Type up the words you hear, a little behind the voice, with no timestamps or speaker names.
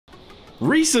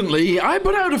Recently, I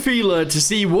put out a feeler to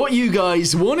see what you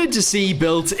guys wanted to see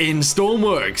built in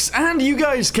Stormworks, and you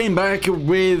guys came back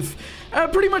with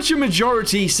pretty much a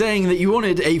majority saying that you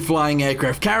wanted a flying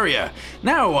aircraft carrier.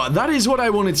 Now, that is what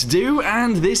I wanted to do,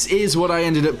 and this is what I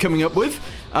ended up coming up with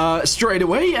straight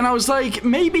away, and I was like,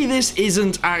 maybe this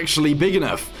isn't actually big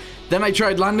enough. Then I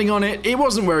tried landing on it, it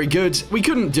wasn't very good, we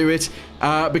couldn't do it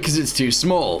because it's too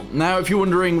small. Now, if you're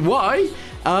wondering why,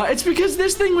 it's because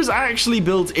this thing was actually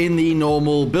built in the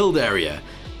normal build area.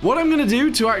 What I'm going to do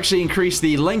to actually increase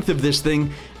the length of this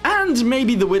thing, and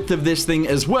maybe the width of this thing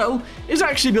as well, is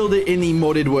actually build it in the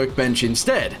modded workbench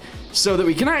instead. So that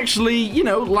we can actually, you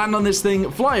know, land on this thing,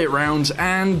 fly it around,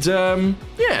 and,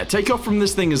 yeah, take off from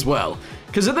this thing as well.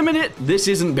 Because at the minute, this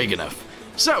isn't big enough.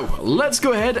 So, let's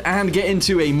go ahead and get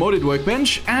into a modded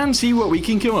workbench and see what we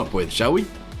can come up with, shall we?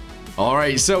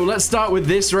 Alright, so let's start with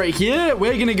this right here.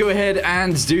 We're going to go ahead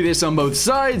and do this on both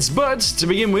sides, but to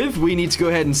begin with, we need to go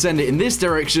ahead and send it in this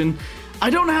direction. I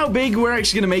don't know how big we're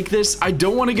actually going to make this. I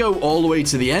don't want to go all the way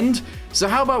to the end. So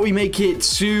how about we make it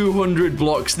 200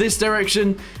 blocks this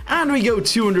direction, and we go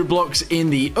 200 blocks in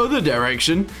the other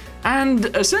direction, and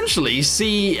essentially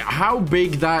see how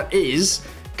big that is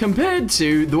compared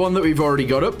to the one that we've already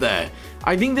got up there.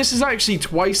 I think this is actually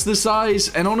twice the size,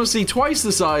 and honestly, twice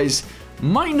the size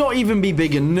might not even be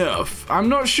big enough. I'm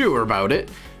not sure about it,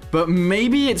 but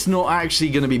maybe it's not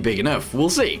actually going to be big enough. We'll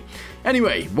see.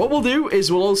 Anyway, what we'll do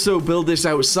is we'll also build this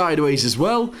out sideways as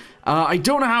well. I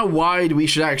don't know how wide we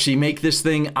should actually make this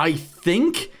thing. I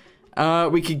think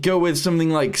we could go with something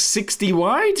like 60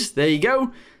 wide. There you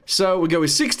go. So we'll go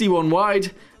with 61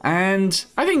 wide, and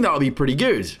I think that'll be pretty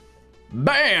good.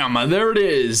 Bam! There it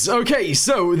is. Okay,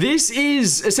 so this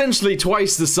is essentially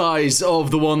twice the size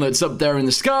of the one that's up there in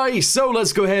the sky, so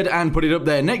let's go ahead and put it up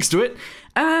there next to it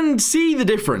and see the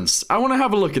difference. I want to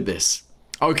have a look at this.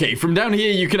 Okay, from down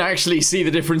here you can actually see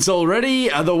the difference already.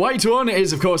 The white one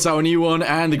is, of course, our new one,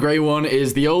 and the grey one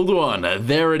is the old one.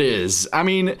 There it is. I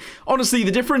mean, honestly, the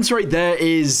difference right there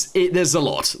is, there's a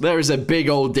lot. There is a big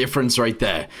old difference right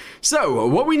there. So,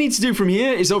 what we need to do from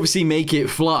here is obviously make it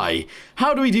fly.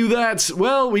 How do we do that?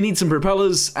 Well, we need some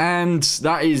propellers, and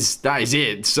that is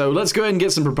it. So, let's go ahead and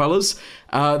get some propellers.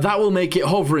 That will make it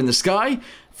hover in the sky.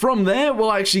 From there,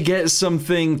 we'll actually get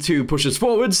something to push us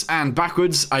forwards and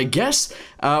backwards, I guess,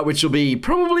 which will be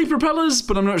probably propellers,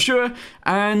 but I'm not sure.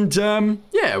 And,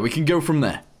 yeah, we can go from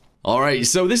there. Alright,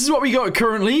 so this is what we got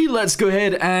currently. Let's go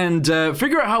ahead and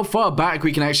figure out how far back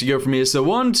we can actually go from here. So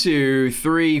 1, 2,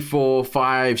 3, 4,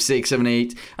 5, 6, 7,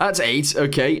 8. That's 8,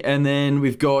 okay. And then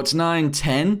we've got 9,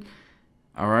 10.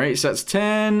 Alright, so that's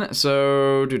 10.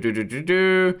 So,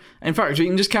 in fact, we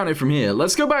can just count it from here.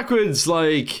 Let's go backwards,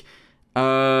 like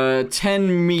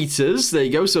 10 meters. There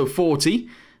you go, so 40.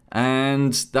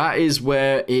 And that is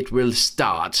where it will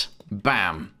start.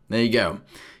 Bam. There you go.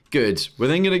 Good. We're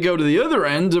then going to go to the other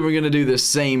end and we're going to do the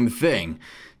same thing.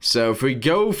 So if we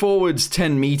go forwards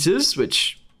 10 meters,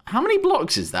 which, how many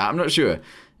blocks is that? I'm not sure.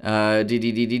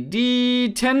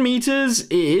 10 meters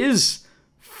is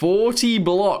 40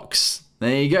 blocks.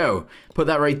 There you go. Put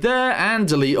that right there and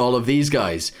delete all of these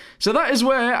guys. So that is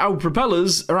where our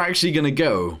propellers are actually going to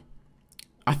go.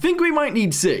 I think we might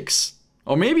need 6,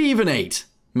 or maybe even 8,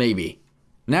 maybe.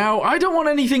 Now, I don't want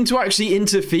anything to actually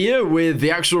interfere with the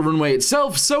actual runway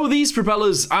itself, so these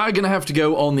propellers are going to have to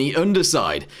go on the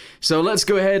underside. So let's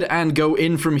go ahead and go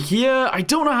in from here. I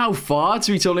don't know how far,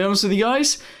 to be totally honest with you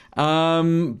guys,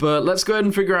 but let's go ahead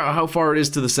and figure out how far it is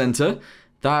to the center.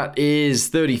 That is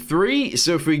 33,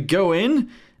 so if we go in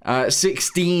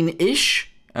 16-ish,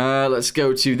 let's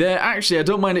go to there. Actually, I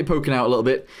don't mind it poking out a little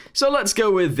bit. So let's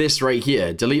go with this right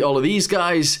here. Delete all of these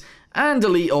guys and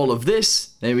delete all of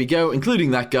this. There we go,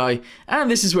 including that guy. And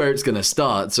this is where it's going to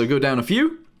start. So go down a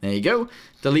few. There you go.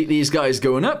 Delete these guys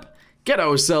going up. Get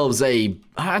ourselves a,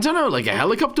 I don't know, like a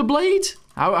helicopter blade?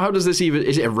 How does this even,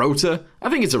 is it a rotor? I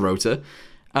think it's a rotor.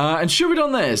 And shove it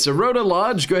on there. So rotor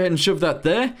large, go ahead and shove that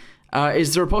there.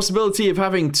 Is there a possibility of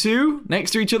having 2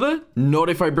 next to each other? Not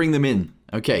if I bring them in.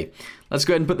 Okay, let's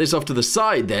go ahead and put this off to the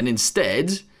side then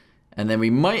instead. And then we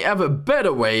might have a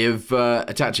better way of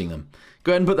attaching them.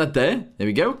 Go ahead and put that there. There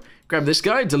we go. Grab this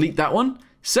guy, delete that one.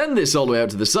 Send this all the way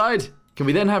out to the side. Can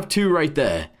we then have 2 right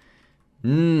there?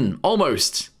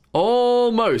 Almost.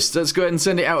 Almost. Let's go ahead and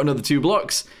send it out another 2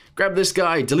 blocks. Grab this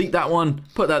guy, delete that one,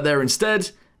 put that there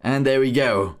instead. And there we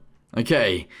go.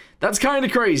 Okay, that's kind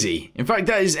of crazy. In fact,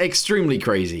 that is extremely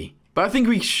crazy. But I think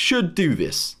we should do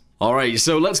this. Alright,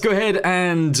 so let's go ahead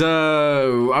and,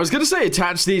 I was going to say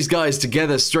attach these guys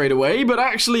together straight away, but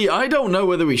actually I don't know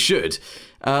whether we should.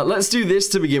 Let's do this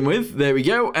to begin with. There we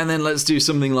go. And then let's do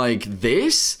something like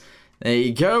this. There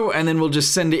you go, and then we'll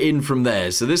just send it in from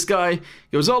there. So this guy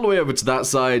goes all the way over to that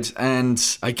side,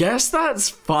 and I guess that's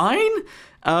fine.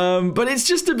 But it's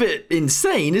just a bit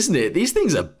insane, isn't it? These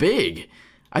things are big.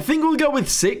 I think we'll go with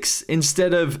 6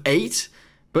 instead of 8,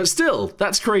 but still,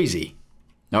 that's crazy.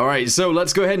 Alright, so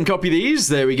let's go ahead and copy these.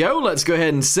 There we go. Let's go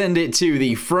ahead and send it to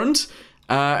the front.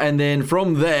 And then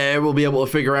from there, we'll be able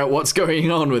to figure out what's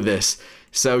going on with this.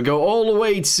 So go all the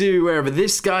way to wherever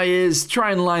this guy is.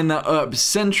 Try and line that up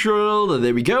central.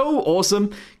 There we go.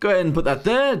 Awesome. Go ahead and put that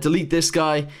there. Delete this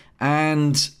guy.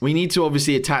 And we need to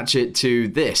obviously attach it to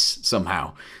this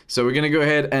somehow. So we're going to go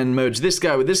ahead and merge this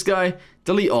guy with this guy.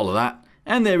 Delete all of that.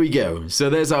 And there we go. So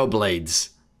there's our blades.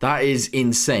 That is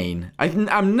insane.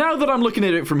 Now that I'm looking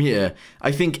at it from here,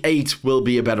 I think 8 will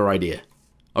be a better idea.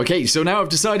 Okay, so now I've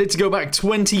decided to go back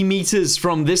 20 meters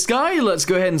from this guy. Let's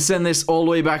go ahead and send this all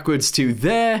the way backwards to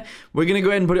there. We're going to go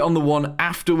ahead and put it on the one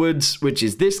afterwards, which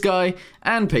is this guy,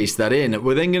 and paste that in.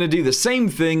 We're then going to do the same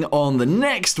thing on the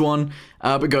next one,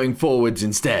 but going forwards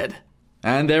instead.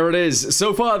 And there it is.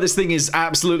 So far, this thing is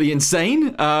absolutely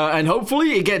insane, and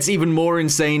hopefully it gets even more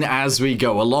insane as we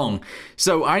go along.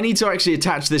 So I need to actually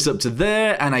attach this up to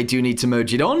there, and I do need to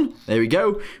merge it on. There we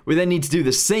go. We then need to do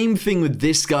the same thing with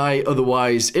this guy,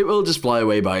 otherwise it will just fly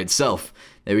away by itself.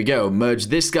 There we go. Merge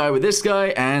this guy with this guy,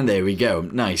 and there we go.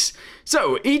 Nice.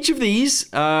 So each of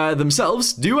these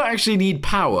themselves do actually need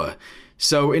power.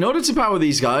 So in order to power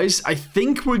these guys, I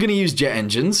think we're going to use jet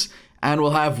engines. And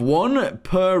we'll have 1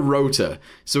 per rotor.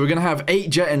 So we're going to have 8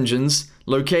 jet engines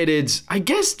located, I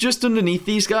guess, just underneath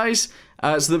these guys.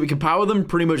 So that we can power them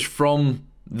pretty much from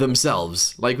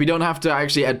themselves. Like, we don't have to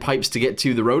actually add pipes to get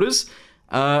to the rotors.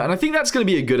 And I think that's going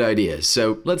to be a good idea.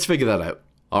 So let's figure that out.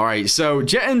 Alright, so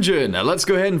jet engine. Let's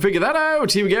go ahead and figure that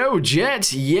out. Here we go.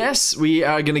 Jet. Yes, we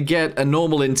are going to get a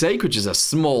normal intake, which is a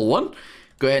small one.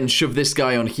 Go ahead and shove this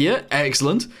guy on here.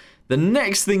 Excellent. The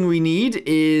next thing we need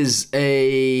is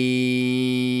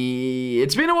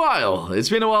It's been a while. It's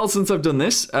been a while since I've done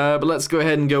this, but let's go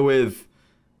ahead and go with...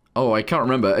 Oh, I can't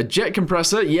remember. A jet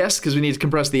compressor, yes, because we need to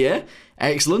compress the air.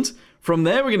 Excellent. From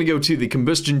there, we're going to go to the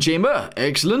combustion chamber.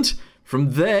 Excellent.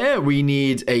 From there, we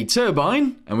need a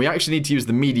turbine, and we actually need to use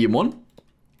the medium one.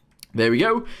 There we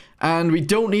go. And we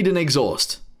don't need an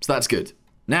exhaust, so that's good.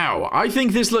 Now, I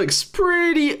think this looks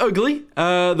pretty ugly,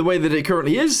 the way that it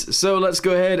currently is, so let's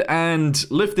go ahead and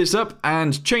lift this up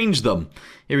and change them.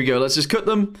 Here we go, let's just cut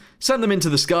them, send them into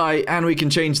the sky, and we can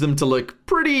change them to look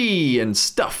pretty and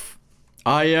stuff.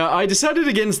 I decided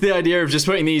against the idea of just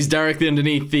putting these directly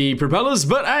underneath the propellers,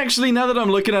 but actually, now that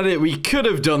I'm looking at it, we could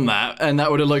have done that, and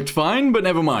that would have looked fine, but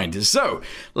never mind. So,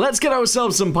 let's get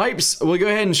ourselves some pipes. We'll go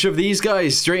ahead and shove these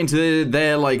guys straight into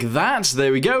there like that.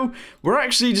 There we go. We're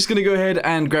actually just going to go ahead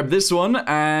and grab this one,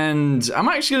 and I'm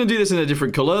actually going to do this in a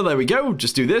different color. There we go.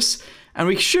 Just do this. And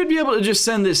we should be able to just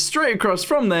send this straight across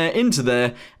from there into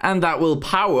there, and that will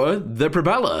power the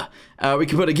propeller. We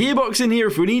can put a gearbox in here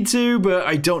if we need to, but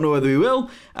I don't know whether we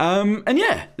will. And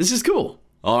yeah, this is cool.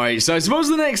 Alright, so I suppose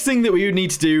the next thing that we would need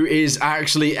to do is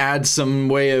actually add some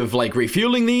way of, like,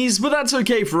 refueling these, but that's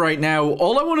okay for right now.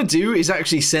 All I want to do is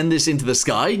actually send this into the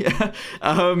sky.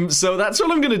 So that's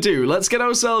what I'm going to do. Let's get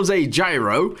ourselves a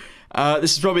gyro.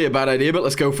 This is probably a bad idea, but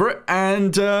let's go for it.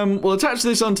 And we'll attach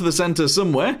this onto the center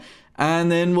somewhere.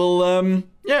 And then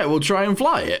we'll try and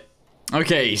fly it.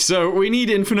 Okay, so we need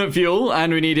infinite fuel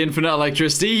and we need infinite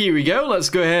electricity. Here we go. Let's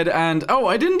go ahead and... Oh,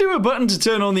 I didn't do a button to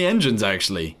turn on the engines,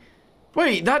 actually.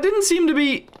 Wait, that didn't seem to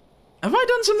be... Have I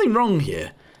done something wrong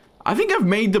here? I think I've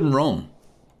made them wrong.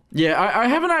 Yeah, I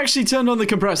haven't actually turned on the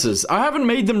compressors. I haven't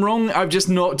made them wrong. I've just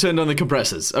not turned on the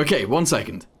compressors. Okay, 1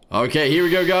 second. Okay, here we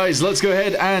go, guys. Let's go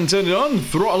ahead and turn it on.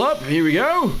 Throttle up. Here we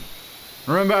go.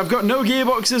 Remember, I've got no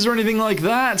gearboxes or anything like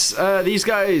that. These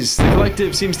guys, the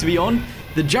collective seems to be on.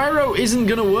 The gyro isn't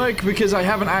going to work because I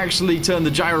haven't actually turned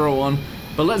the gyro on.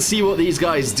 But let's see what these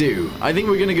guys do. I think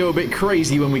we're going to go a bit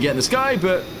crazy when we get in the sky,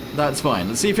 but that's fine.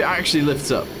 Let's see if it actually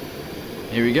lifts up.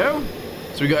 Here we go.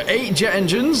 So we've got 8 jet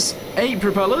engines, 8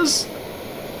 propellers.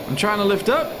 I'm trying to lift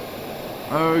up.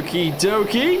 Okie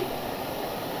dokie.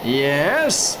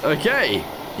 Yes. Okay.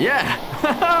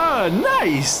 Yeah.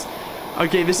 Nice.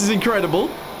 Okay, this is incredible.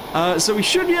 So we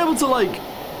should be able to, like,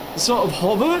 sort of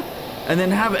hover and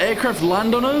then have aircraft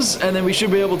land on us, and then we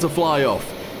should be able to fly off.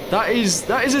 That is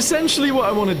essentially what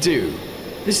I want to do.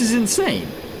 This is insane.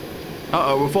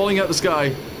 Uh-oh, we're falling out the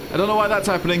sky. I don't know why that's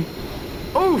happening.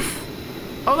 Oof.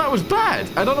 Oh, that was bad.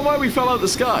 I don't know why we fell out the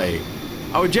sky.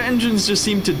 Our jet engines just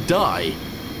seem to die.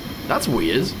 That's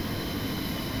weird.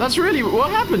 That's really...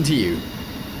 What happened to you?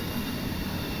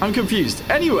 I'm confused.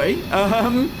 Anyway,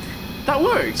 that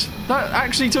worked. That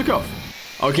actually took off.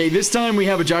 Okay, this time we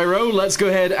have a gyro. Let's go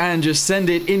ahead and just send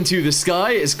it into the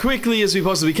sky as quickly as we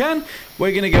possibly can.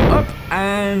 We're going to go up,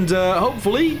 and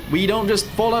hopefully we don't just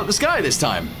fall out the sky this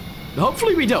time.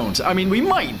 Hopefully we don't. I mean, we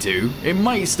might do. It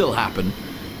might still happen.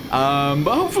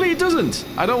 But hopefully it doesn't.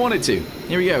 I don't want it to.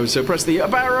 Here we go. So press the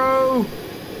up arrow.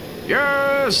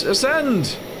 Yes!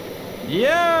 Ascend!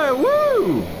 Yeah!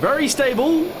 Woo! Very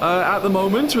stable at the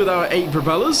moment with our 8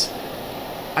 propellers.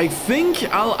 I think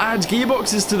I'll add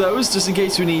gearboxes to those just in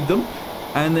case we need them.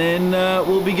 And then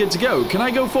we'll be good to go. Can I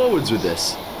go forwards with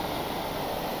this?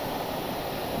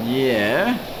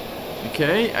 Yeah.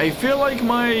 Okay. I feel like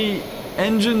my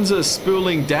engines are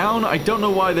spooling down. I don't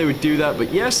know why they would do that,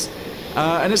 but yes.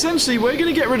 And essentially, we're going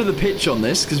to get rid of the pitch on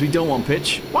this because we don't want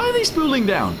pitch. Why are they spooling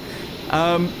down?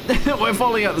 We're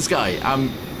falling out the sky. I'm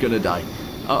going to die.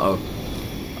 Uh-oh.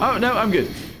 Oh, no, I'm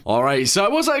good. Alright, so I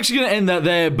was actually going to end that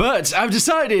there, but I've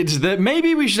decided that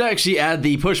maybe we should actually add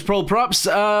the push-pull props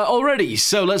already,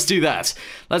 so let's do that.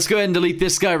 Let's go ahead and delete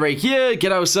this guy right here,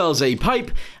 get ourselves a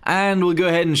pipe, and we'll go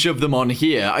ahead and shove them on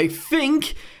here. I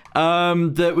think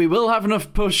that we will have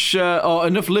enough push, or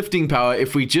enough lifting power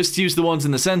if we just use the ones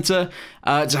in the center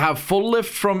to have full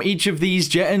lift from each of these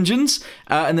jet engines,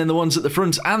 and then the ones at the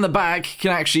front and the back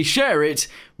can actually share it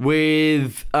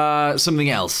with something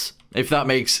else. If that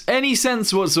makes any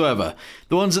sense whatsoever.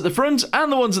 The ones at the front and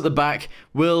the ones at the back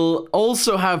will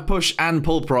also have push and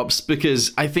pull props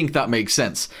because I think that makes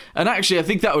sense. And actually, I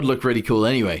think that would look really cool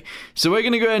anyway. So we're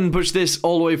going to go ahead and push this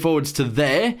all the way forwards to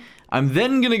there. I'm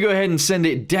then going to go ahead and send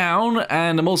it down,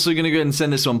 and I'm also going to go ahead and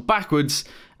send this one backwards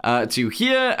to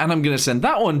here, and I'm going to send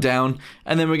that one down,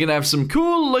 and then we're going to have some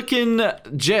cool looking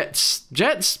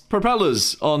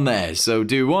propellers on there. So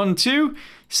do 1, 2,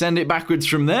 send it backwards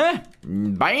from there.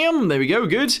 Bam! There we go,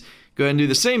 good. Go ahead and do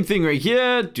the same thing right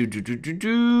here.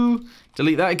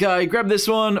 Delete that guy, grab this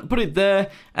one, put it there,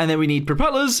 and then we need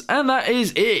propellers, and that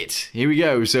is it. Here we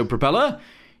go. So propeller,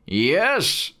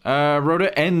 yes. Rotor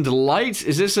end light.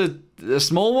 Is this a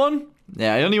small one?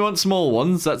 Yeah, I only want small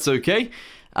ones. That's okay.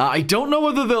 I don't know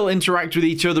whether they'll interact with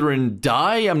each other and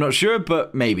die. I'm not sure,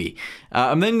 but maybe.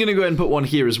 I'm then going to go ahead and put one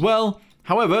here as well.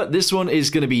 However, this one is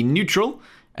going to be neutral,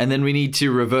 and then we need to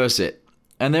reverse it.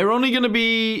 And they're only going to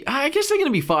be, I guess they're going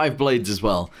to be 5 blades as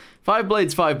well. 5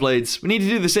 blades, 5 blades. We need to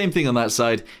do the same thing on that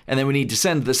side, and then we need to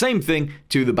send the same thing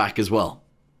to the back as well.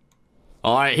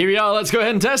 Alright, here we are. Let's go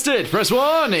ahead and test it. Press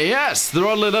 1. Yes.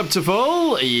 Throttle it up to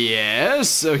full.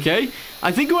 Yes. Okay.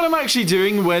 I think what I'm actually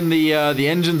doing when the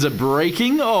engines are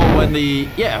braking, or when the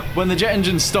jet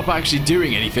engines stop actually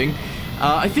doing anything,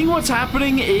 I think what's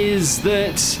happening is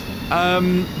that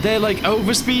they're like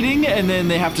overspeeding, and then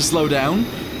they have to slow down.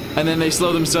 And then they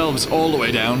slow themselves all the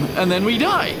way down, and then we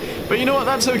die. But you know what?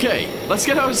 That's okay. Let's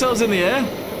get ourselves in the air.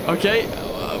 Okay.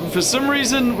 For some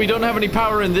reason, we don't have any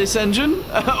power in this engine.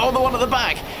 Or the one at the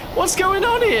back. What's going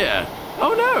on here?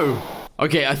 Oh, no.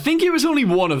 Okay, I think it was only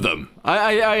one of them.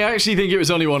 I actually think it was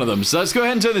only one of them. So let's go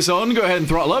ahead and turn this on. Go ahead and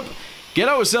throttle up. Get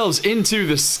ourselves into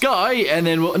the sky, and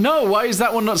then we'll... No, why is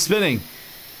that one not spinning?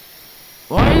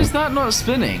 Why is that not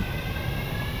spinning?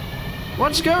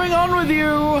 What's going on with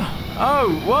you?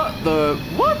 Oh, what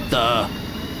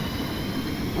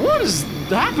has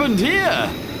happened here?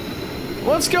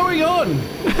 What's going on?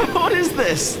 What is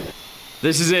this?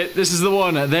 This is it. This is the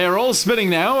one. They're all spinning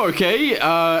now, okay.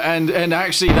 And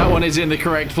actually that one is in the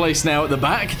correct place now at the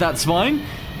back. That's fine.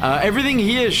 Everything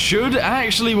here should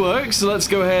actually work, so let's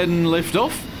go ahead and lift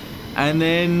off. And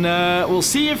then we'll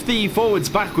see if the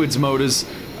forwards-backwards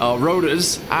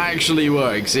rotors actually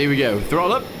work. So here we go.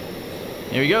 Throttle up.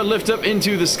 Here we go, lift up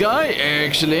into the sky.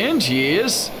 Excellent,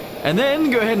 yes. And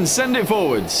then go ahead and send it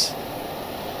forwards.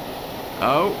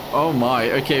 Oh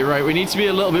my. Okay, right, we need to be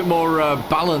a little bit more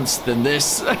balanced than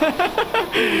this.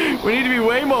 We need to be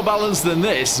way more balanced than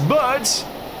this, but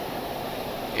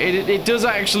it does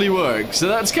actually work. So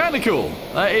that's kind of cool.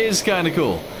 That is kind of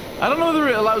cool. I don't know whether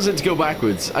it allows it to go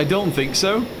backwards. I don't think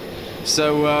so.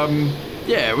 So,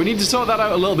 yeah, we need to sort that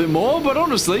out a little bit more, but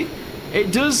honestly,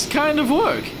 it does kind of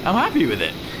work. I'm happy with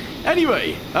it.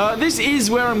 Anyway, this is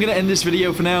where I'm going to end this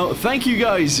video for now. Thank you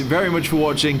guys very much for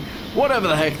watching, whatever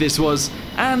the heck this was.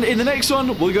 And in the next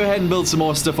one, we'll go ahead and build some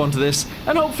more stuff onto this,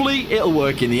 and hopefully it'll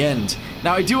work in the end.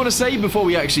 Now, I do want to say, before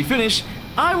we actually finish,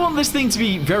 I want this thing to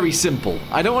be very simple.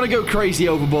 I don't want to go crazy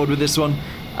overboard with this one.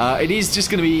 It is just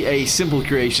going to be a simple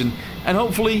creation, and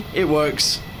hopefully it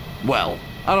works well.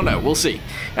 I don't know, we'll see.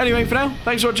 Anyway, for now,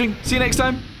 thanks for watching. See you next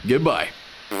time. Goodbye.